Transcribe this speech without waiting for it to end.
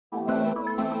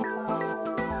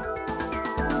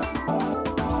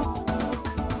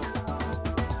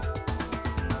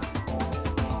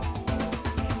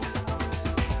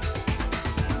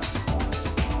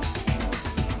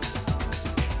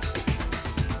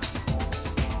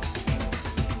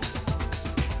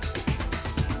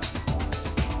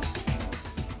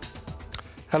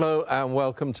Hello and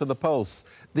welcome to The Pulse.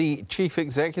 The Chief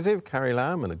Executive, Carrie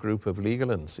Lam, and a group of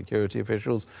legal and security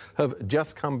officials have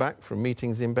just come back from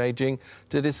meetings in Beijing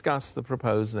to discuss the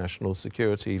proposed national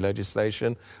security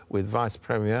legislation with Vice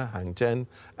Premier Han Zheng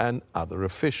and other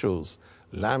officials.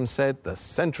 Lam said the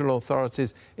central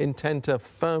authorities intend to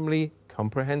firmly,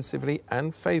 comprehensively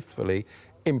and faithfully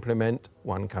implement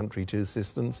one country, two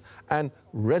systems and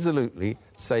resolutely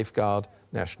safeguard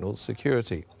national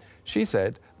security. She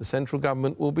said the central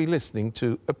government will be listening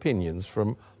to opinions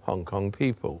from Hong Kong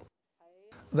people.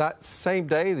 That same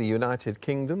day, the United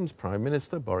Kingdom's Prime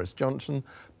Minister, Boris Johnson,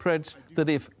 pledged that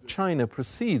if China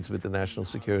proceeds with the national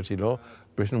security law,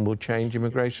 Britain will change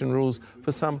immigration rules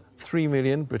for some 3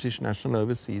 million British national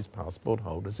overseas passport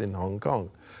holders in Hong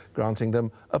Kong, granting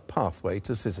them a pathway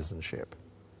to citizenship.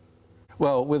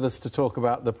 Well, with us to talk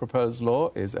about the proposed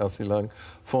law is Elsie Leung,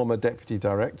 former Deputy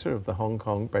Director of the Hong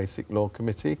Kong Basic Law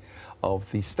Committee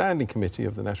of the Standing Committee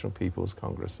of the National People's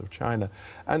Congress of China,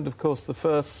 and of course the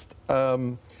first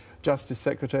Justice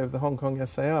Secretary of the Hong Kong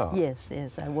SAR. Yes,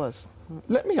 I was.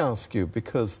 Let me ask you,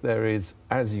 because there is,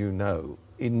 as you know,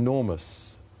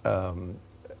 enormous,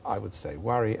 I would say,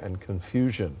 worry and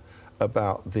confusion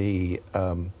about the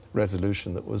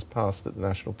resolution that was passed at the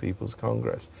National People's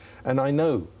Congress. And I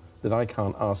know that I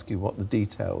can't ask you what the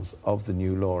details of the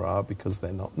new law are because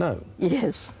they're not known.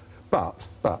 Yes. But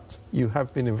you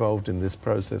have been involved in this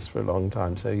process for a long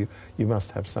time, so you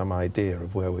must have some idea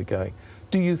of where we're going.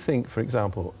 Do you think, for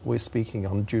example, we're speaking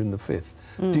on June the 5th,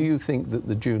 do you think that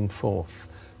the June 4th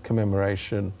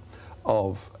commemoration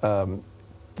of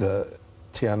the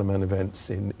Tiananmen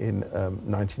events in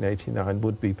 1989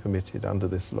 would be permitted under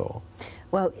this law?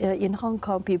 Well, in Hong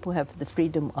Kong, people have the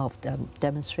freedom of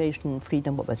demonstration,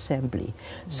 freedom of assembly.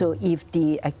 So if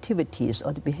the activities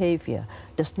or the behavior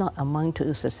does not amount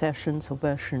to secession,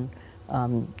 subversion,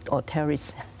 or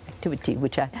terrorist activity,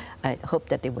 which I hope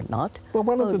that they would not. Well,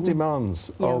 one of the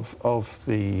demands of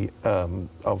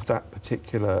that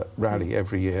particular rally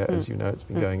every year, as you know, it's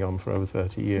been going on for over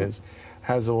 30 years,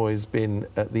 has always been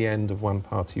at the end of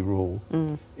one-party rule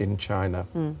in China.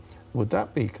 Would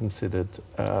that be considered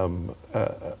an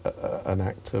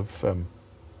act of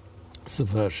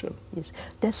subversion? Yes,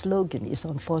 their slogan is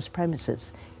on false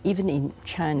premises. Even in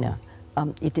China,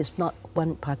 it is not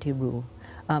one-party rule.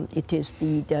 It is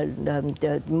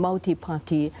the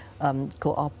multi-party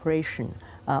cooperation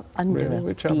under really?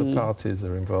 Which other parties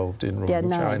are involved in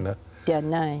ruling China? There are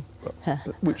 9. Well,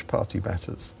 which party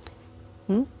matters?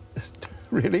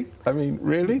 Really? I mean,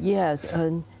 really? Yeah.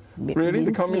 Really,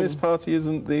 the Communist Party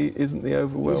isn't the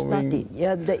overwhelming. It's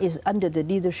not that is under the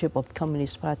leadership of the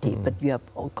Communist Party, but you have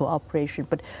cooperation.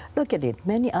 But look at it;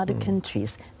 many other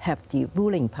countries have the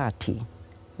ruling party.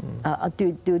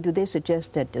 Do they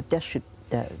suggest that that should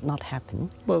not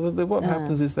happen? Well, what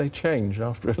happens is they change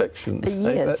after elections.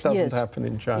 Yes, that doesn't happen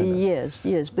in China.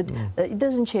 Yes, but it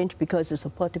doesn't change because it's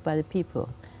supported by the people.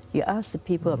 You ask the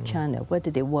people of China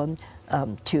whether they want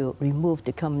to remove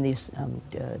the communist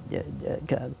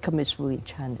rule in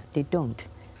China. They don't.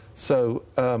 So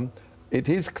it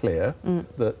is clear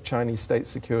that Chinese state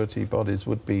security bodies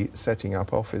would be setting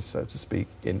up office, so to speak,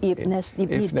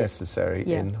 if necessary,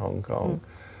 in Hong Kong.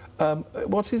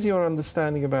 What is your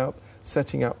understanding about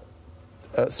setting up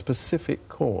specific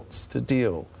courts to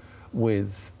deal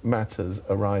with matters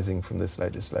arising from this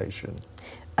legislation?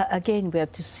 Again, we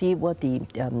have to see what the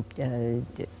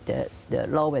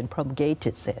law when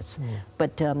promulgated says.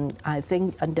 But I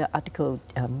think under Article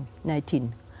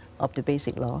 19 of the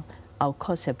Basic Law, our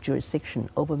courts have jurisdiction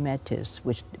over matters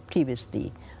which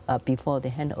previously, before the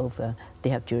handover, they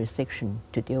have jurisdiction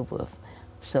to deal with.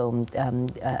 So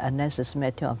unless it's a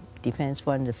matter of defense,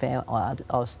 foreign affairs,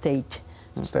 or state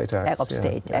acts,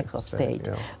 act of state.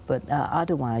 But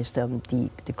otherwise,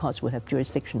 the courts would have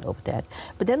jurisdiction over that.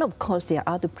 But then, of course, there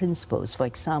are other principles. For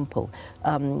example,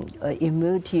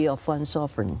 immunity of foreign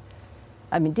sovereign.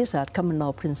 I mean, these are common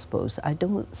law principles. I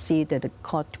don't see that the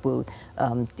court will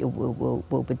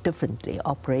be differently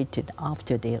operated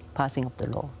after the passing of the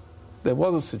law. There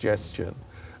was a suggestion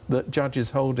that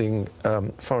judges holding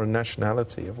foreign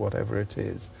nationality of whatever it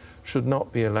is should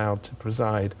not be allowed to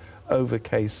preside over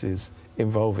cases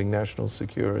involving national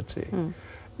security.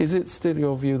 Is it still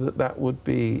your view that that would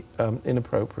be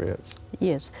inappropriate?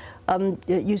 Yes.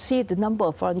 You see the number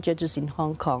of foreign judges in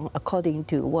Hong Kong, according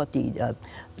to what the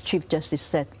Chief Justice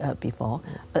said before,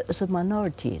 is a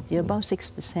minority. There are about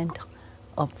 6%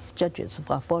 of judges,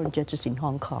 of our foreign judges in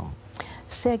Hong Kong.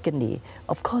 Secondly,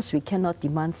 of course, we cannot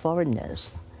demand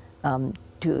foreigners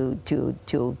to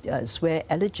swear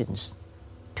allegiance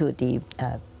to the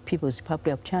People's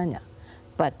Republic of China.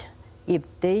 But if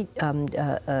they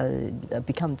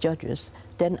become judges,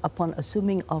 then upon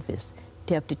assuming office,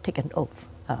 they have to take an oath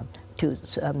to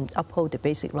uphold the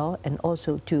basic law and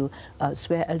also to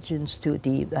swear allegiance to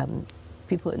the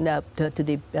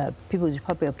People's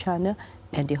Republic of China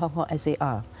and the Hong Kong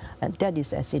SAR. And that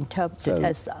is as interpreted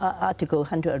as Article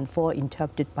 104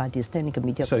 interpreted by the Standing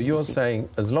Committee of So you're Democracy. saying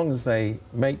as long as they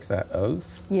make that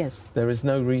oath, yes, there is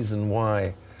no reason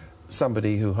why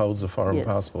somebody who holds a foreign yes.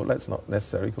 passport, let's not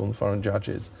necessarily call them foreign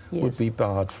judges, yes. would be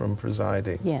barred from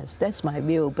presiding. Yes, that's my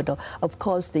view. But of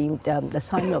course, the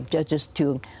assignment of judges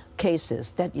to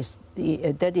cases, that is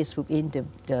within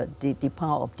the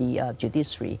power of the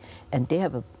judiciary, and they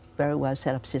have a very well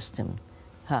set up system.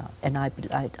 And I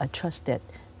trust that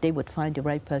they would find the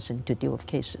right person to deal with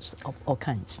cases of all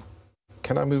kinds.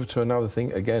 Can I move to another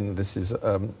thing? Again, this is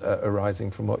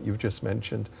arising from what you've just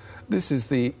mentioned. This is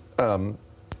the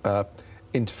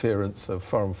interference of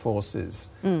foreign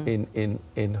forces in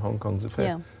Hong Kong's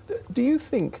affairs. Yeah. Do you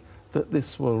think that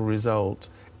this will result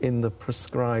in the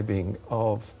prescribing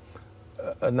of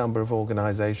a number of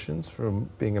organisations from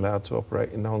being allowed to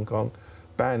operate in Hong Kong,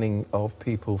 banning of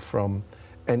people from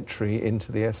entry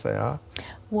into the SAR?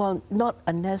 Well, not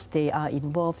unless they are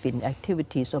involved in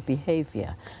activities or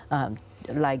behaviour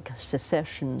like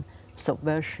secession,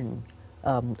 subversion,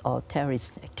 or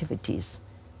terrorist activities.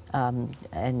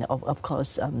 And of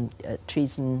course,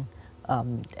 treason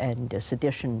and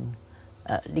sedition,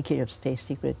 leakage of state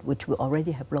secret, which we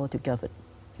already have law to govern.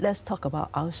 Let's talk about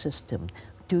our system.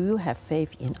 Do you have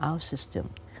faith in our system?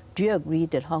 Do you agree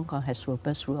that Hong Kong has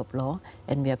robust rule of law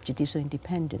and we have judicial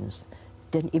independence?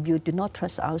 Then if you do not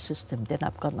trust our system, then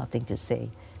I've got nothing to say.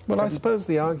 Well, I suppose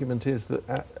the argument is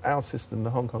that our system, the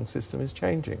Hong Kong system, is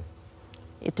changing.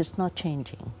 It is not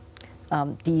changing.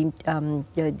 In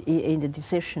the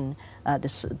decision,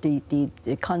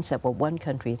 the concept of one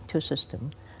country, two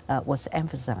systems was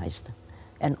emphasized.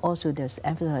 And also there's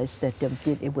emphasized that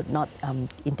it would not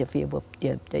interfere with,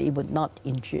 it would not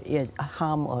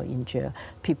harm or injure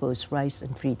people's rights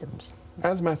and freedoms.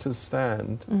 As matters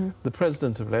stand, the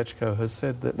president of LegCo has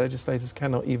said that legislators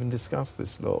cannot even discuss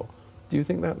this law. Do you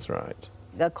think that's right?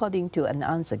 According to an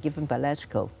answer given by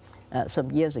LegCo some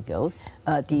years ago,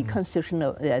 the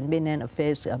Constitutional and Mainland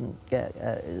Affairs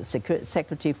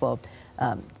Secretary for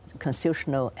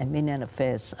Constitutional and Mainland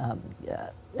Affairs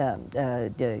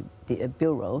the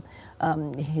Bureau,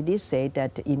 he did say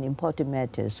that in important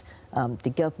matters, the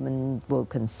government will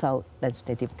consult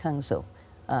Legislative Council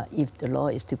if the law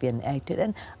is to be enacted.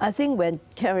 And I think when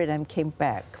Carrie Lam came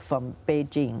back from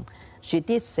Beijing, she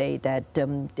did say that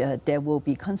there will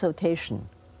be consultation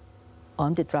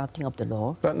on the drafting of the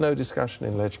law. But no discussion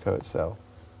in LegCo itself?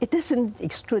 It isn't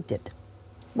excluded.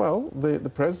 Well, the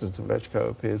president of LegCo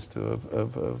appears to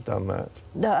have done that.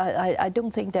 No, I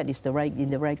don't think that is in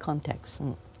the right context.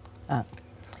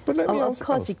 But let me of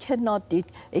course, it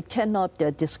cannot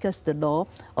discuss the law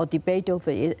or debate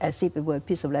over it as if it were a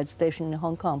piece of legislation in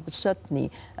Hong Kong. But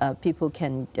certainly, people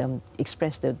can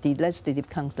express the Legislative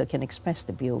Council can express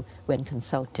the view when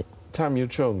consulted. Tam Yu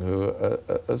Chung, who,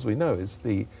 as we know, is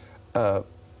the,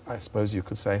 I suppose you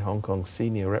could say, Hong Kong's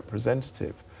senior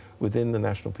representative within the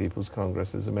National People's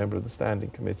Congress as a member of the Standing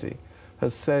Committee,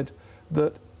 has said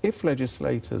that if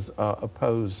legislators are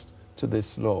opposed to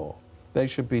this law, they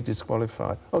should be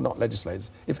disqualified. Oh, not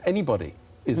legislators. If anybody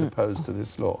is opposed to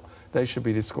this law, they should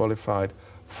be disqualified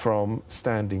from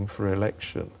standing for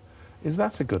election. Is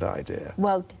that a good idea?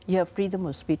 Well, you have freedom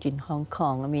of speech in Hong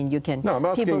Kong. I mean, you can... No, I'm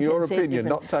asking your opinion,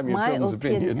 not Tam Yu Chung's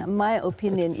opinion. My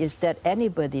opinion is that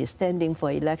anybody standing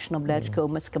for election of LegCo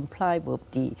must comply with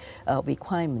the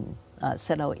requirement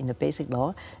set out in the basic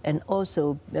law, and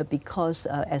also because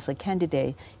as a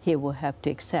candidate, he will have to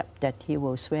accept that he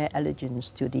will swear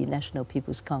allegiance to the National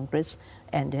People's Congress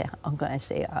and the Hong Kong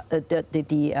SAR,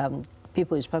 the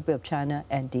People's Republic of China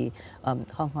and the Hong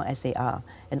Kong SAR,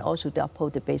 and also to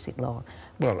uphold the basic law.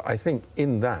 Well, I think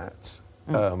in that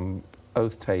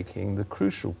oath-taking, the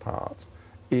crucial part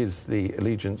is the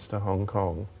allegiance to Hong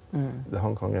Kong, the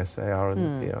Hong Kong SAR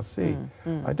and the PRC.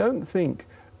 I don't think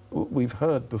we've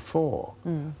heard before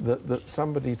that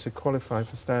somebody to qualify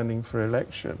for standing for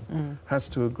election has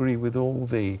to agree with all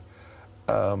the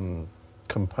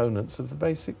components of the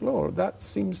basic law. That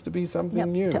seems to be something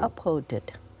new. To uphold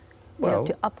it. Well, you have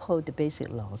to uphold the basic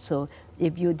law. So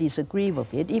if you disagree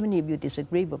with it, even if you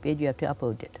disagree with it, you have to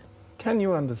uphold it. Can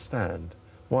you understand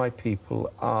why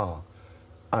people are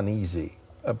uneasy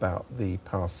about the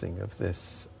passing of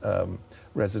this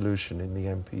resolution in the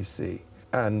MPC?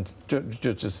 And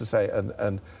just to say,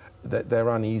 and that they're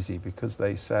uneasy because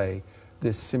they say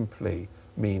this simply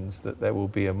means that there will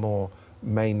be a more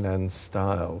mainland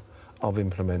style of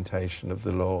implementation of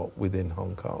the law within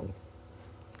Hong Kong?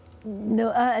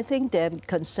 No, I think the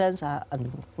concerns are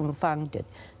unfounded,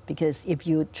 because if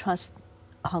you trust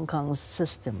Hong Kong's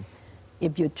system,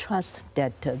 if you trust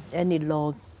that any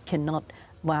law cannot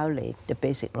violate the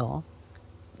basic law,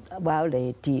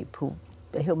 violate the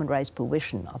human rights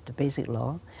provision of the basic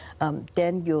law,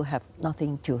 then you have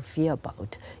nothing to fear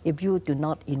about. If you do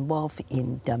not involve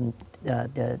in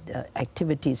the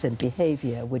activities and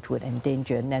behavior which would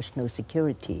endanger national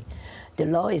security, the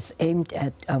law is aimed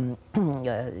at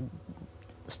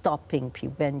stopping,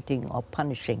 preventing, or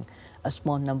punishing a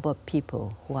small number of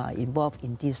people who are involved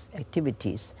in these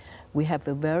activities. We have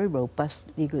a very robust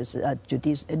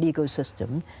legal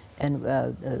system and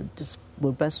this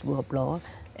robust rule of law,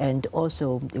 and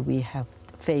also we have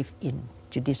faith in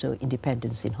judicial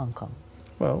independence in Hong Kong.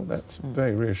 Well, that's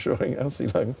very reassuring. Elsie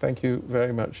Leung, thank you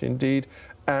very much indeed.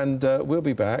 And we'll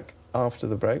be back after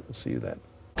the break. We'll see you then.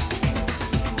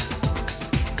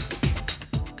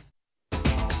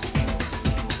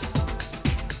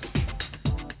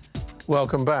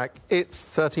 Welcome back. It's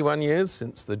 31 years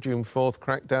since the June 4th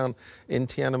crackdown in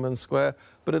Tiananmen Square,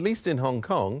 but at least in Hong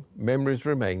Kong, memories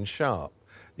remain sharp.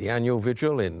 The annual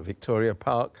vigil in Victoria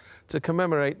Park to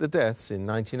commemorate the deaths in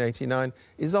 1989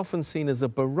 is often seen as a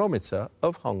barometer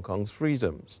of Hong Kong's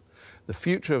freedoms. The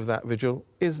future of that vigil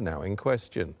is now in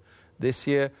question. This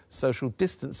year, social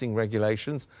distancing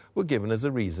regulations were given as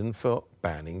a reason for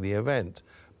banning the event.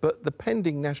 But the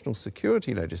pending national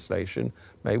security legislation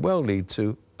may well lead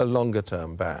to a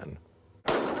longer-term ban.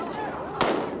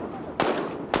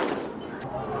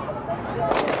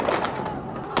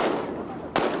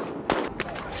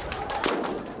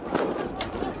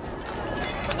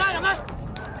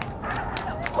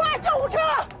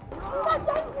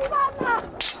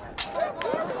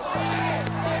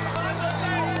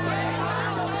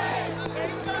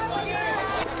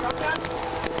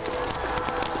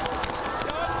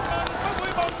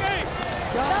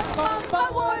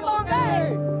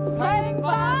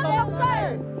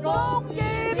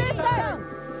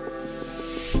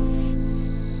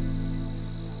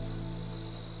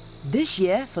 This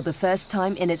year, for the first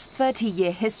time in its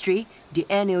 30-year history, the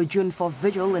annual June 4th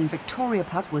vigil in Victoria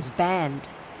Park was banned.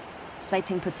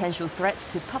 Citing potential threats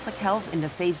to public health in the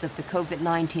face of the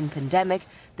COVID-19 pandemic,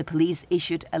 the police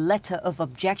issued a letter of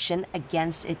objection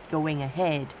against it going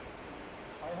ahead.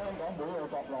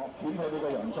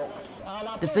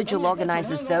 The vigil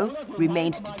organizers, though,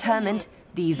 remained determined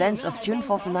the events of June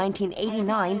 4th,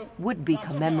 1989 would be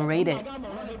commemorated.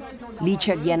 Lee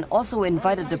Cheuk-yen also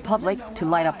invited the public to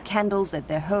light up candles at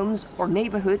their homes or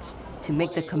neighborhoods to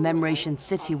make the commemoration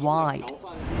citywide.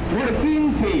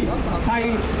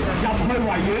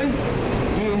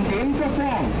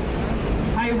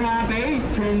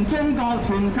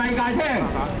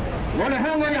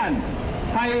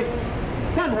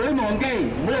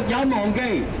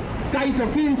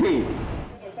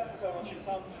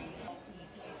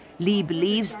 Lee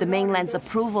believes the mainland's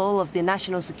approval of the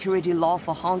national security law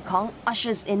for Hong Kong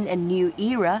ushers in a new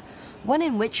era, one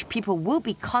in which people will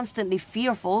be constantly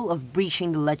fearful of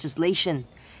breaching the legislation.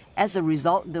 As a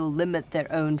result, they'll limit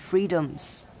their own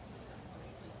freedoms.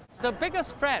 The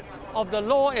biggest threat of the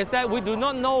law is that we do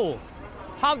not know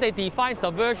how they define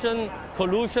subversion,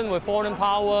 collusion with foreign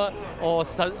power, or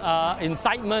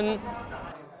incitement.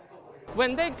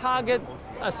 When they target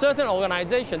a certain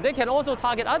organization, they can also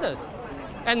target others.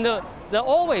 And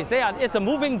it's a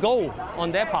moving goal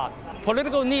on their part.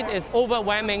 Political need is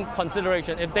overwhelming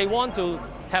consideration. If they want to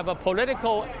have a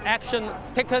political action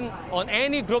taken on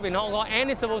any group in Hong Kong,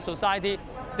 any civil society,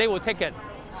 they will take it.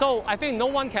 So I think no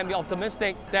one can be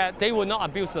optimistic that they will not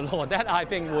abuse the law. That I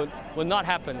think would not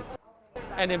happen.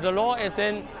 And if the law is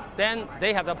in, then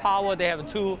they have the power, they have a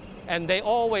tool, and they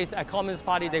always, at Communist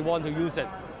Party, they want to use it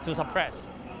to suppress.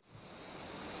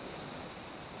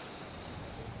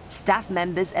 Staff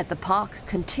members at the park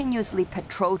continuously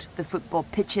patrolled the football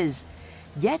pitches.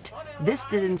 Yet, this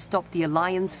didn't stop the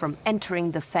alliance from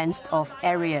entering the fenced-off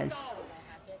areas.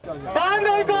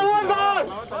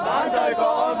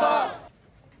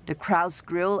 The crowds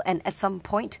grew, and at some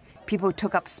point, people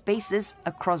took up spaces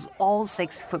across all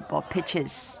 6 football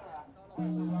pitches.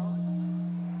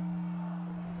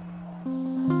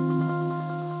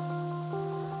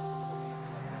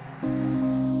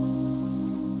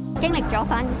 經歷咗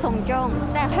反送中，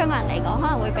即係香港人嚟講，可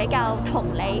能會比較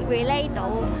同理 relate 到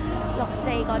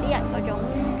6·4嗰啲人嗰種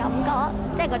感覺，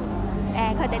即係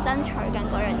佢哋爭取緊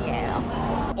嗰樣嘢咯。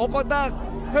我覺得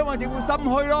香港政府心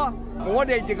虛咯，我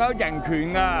哋亦有人權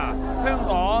㗎，香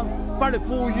港法律賦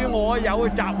予我有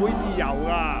集會自由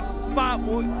㗎，法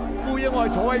會呼應我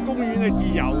哋坐喺公園嘅自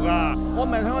由㗎。我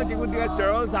問香港政府點解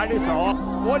上晒啲鎖？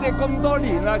我哋咁多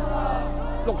年啦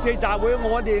，6·4集會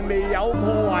我哋未有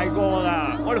破壞過㗎，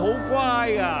我哋好乖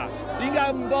㗎。點解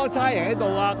咁多差人喺度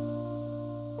啊？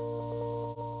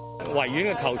維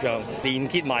園嘅球場連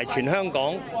結埋全香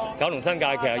港、九龍新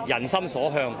界，其實人心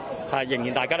所向，仍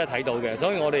然大家都睇到嘅。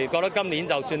所以我哋覺得今年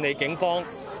就算你警方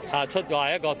出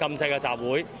話一個禁制嘅集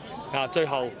會，最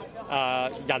後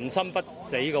人心不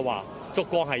死嘅話，燭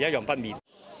光係一樣不滅。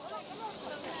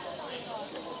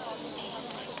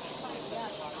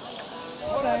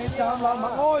我哋站立默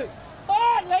哀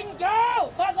809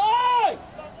默哀。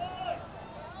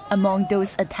Among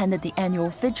those attended the annual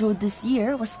vigil this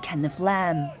year was Kenneth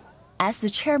Lam. As the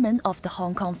chairman of the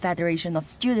Hong Kong Federation of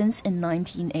Students in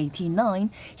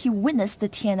 1989, he witnessed the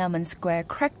Tiananmen Square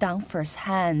crackdown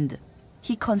firsthand.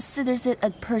 He considers it a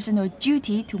personal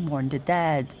duty to mourn the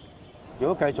dead.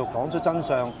 如果繼續講出真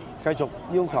相，繼續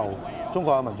要求中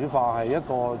國嘅民主化係一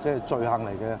個罪行嚟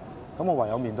嘅，咁我唯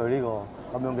有面對呢個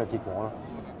咁樣嘅結果啦。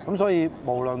咁所以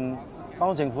無論香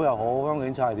港政府又好，香港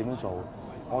警察係點樣做，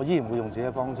我依然會用自己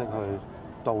嘅方式去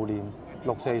悼念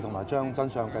6·4，同埋將真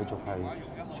相繼續係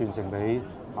傳承俾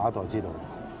下一代知道。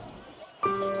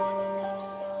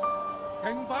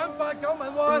平反8·9民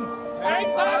運，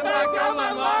平反8·9民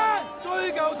運，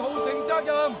追究屠城責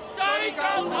任，追究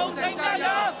屠城責任。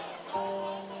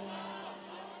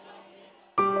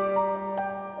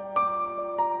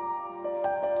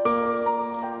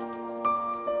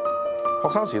學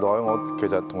生時代，我其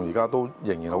實同而家都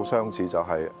仍然好相似，就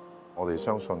係我哋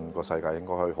相信個世界應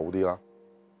該可以好啲啦。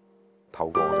透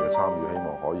過我哋嘅參與，希望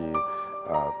可以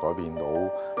改變到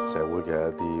社會嘅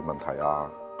一啲問題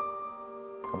啊。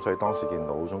咁所以當時見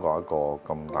到中國一個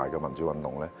咁大嘅民主運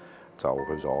動咧，就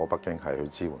去咗北京，係去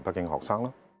支援北京學生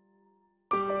啦。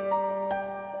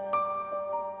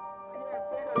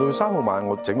6月3號晚，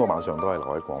我整個晚上都係留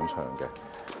喺廣場嘅，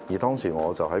而當時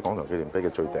我就喺廣場紀念碑嘅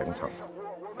最頂層，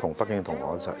同北京嘅同學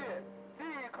一齊。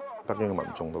北京嘅民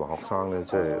眾同埋學生咧，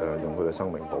用佢嘅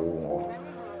生命保護我，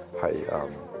係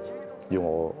要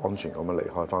我安全咁樣離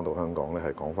開，翻到香港咧，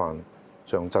係講翻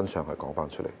將真相係講翻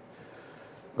出嚟。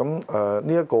咁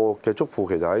呢一個嘅囑咐，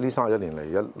其實喺呢31年嚟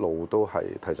一路都係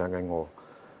提醒緊我，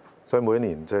所以每一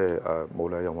年無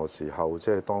論任何時候，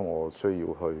當我需要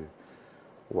去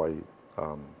為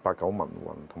8·9民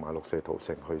運同埋6·4屠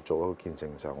城去做一個見證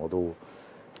嘅時候，我都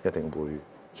一定會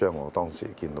將我當時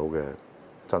見到嘅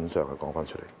真相係講翻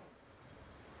出嚟。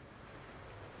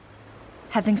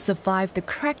Having survived the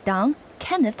crackdown,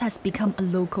 Kenneth has become a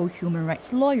local human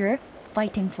rights lawyer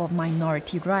fighting for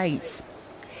minority rights.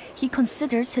 He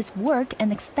considers his work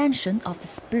an extension of the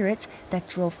spirit that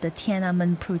drove the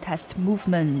Tiananmen protest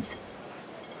movement.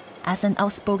 As an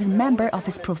outspoken member of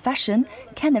his profession,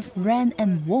 Kenneth ran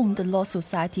and won the Law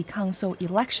Society Council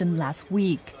election last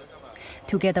week.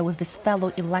 Together with his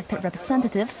fellow elected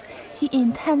representatives, he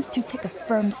intends to take a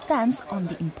firm stance on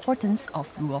the importance of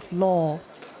rule of law.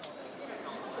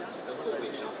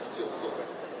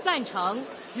 赞成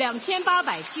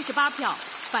2878票，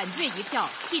反对1票，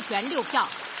弃权6票。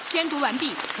宣讀完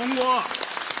畢，通過。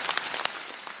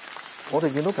我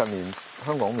哋見到近年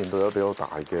香港面對咗比較大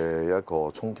嘅一個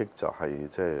衝擊，就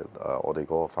係我哋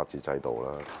嗰個法治制度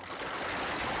啦。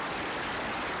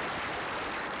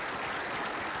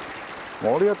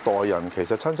我呢一代人其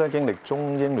實親身經歷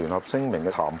中英聯合聲明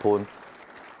嘅談判，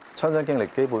親身經歷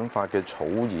基本法嘅草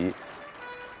擬，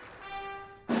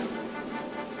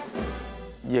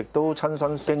亦都親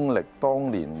身經歷當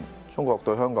年中國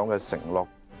對香港嘅承諾。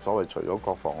所謂除咗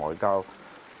國防外交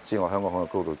之外，香港可以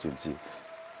高度自治。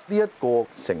呢一個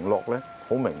承諾咧，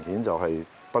好明顯就係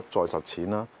不再實踐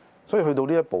啦。所以去到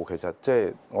呢一步，其實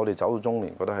我哋走到中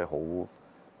年，覺得係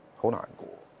好難過。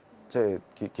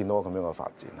見到咁樣嘅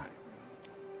發展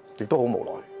係，亦都好無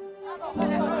奈。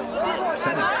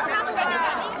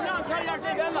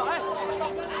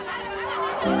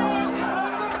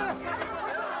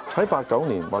喺89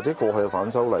年或者過去嘅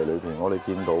反修例裏邊，我哋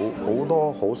見到好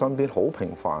多好身邊好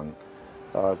平凡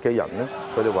嘅人咧，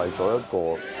佢哋為咗一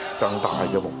個更大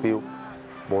嘅目標，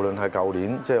無論係舊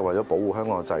年為咗保護香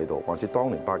港嘅制度，還是當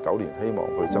年89年希望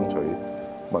去爭取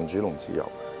民主同自由，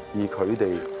而佢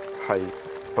哋係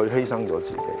去犧牲咗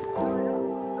自己。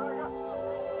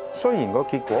雖然個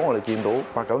結果我哋見到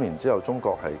89年之後，中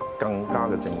國係更加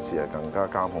嘅政治係更加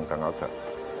監控、更加強。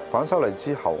反修例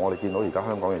之後，我哋見到而家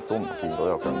香港亦都唔見到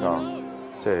有更加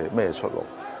咩出路。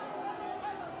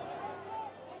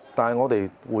但係我哋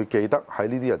會記得喺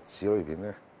呢啲日子裏邊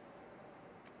咧，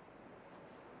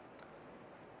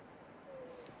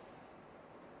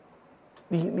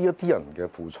呢一啲人嘅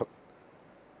付出。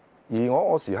而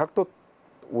我時刻都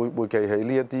會記起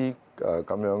呢一啲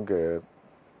咁樣嘅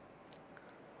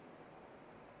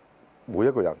每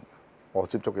一個人，我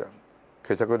接觸嘅人，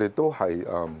其實佢哋都係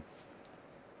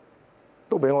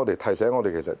都俾我哋提醒我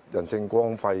哋，其實人性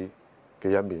光輝嘅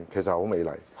一面其實好美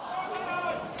麗，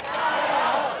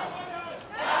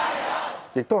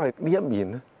亦都係呢一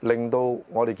面咧，令到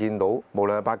我哋見到無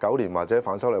論係89年或者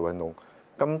反修例運動，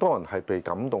咁多人係被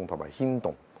感動同埋牽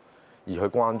動，而去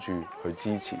關注、去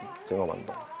支持整個運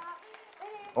動。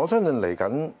我相信嚟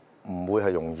緊唔會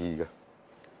係容易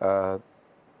嘅，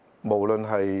無論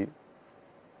係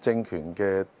政權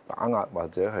嘅打壓或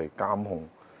者係監控，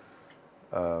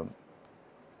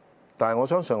但係我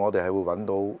相信我哋係會揾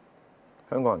到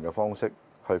香港人嘅方式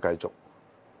去繼續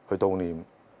去悼念、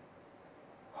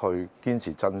去堅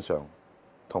持真相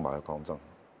同埋去抗爭。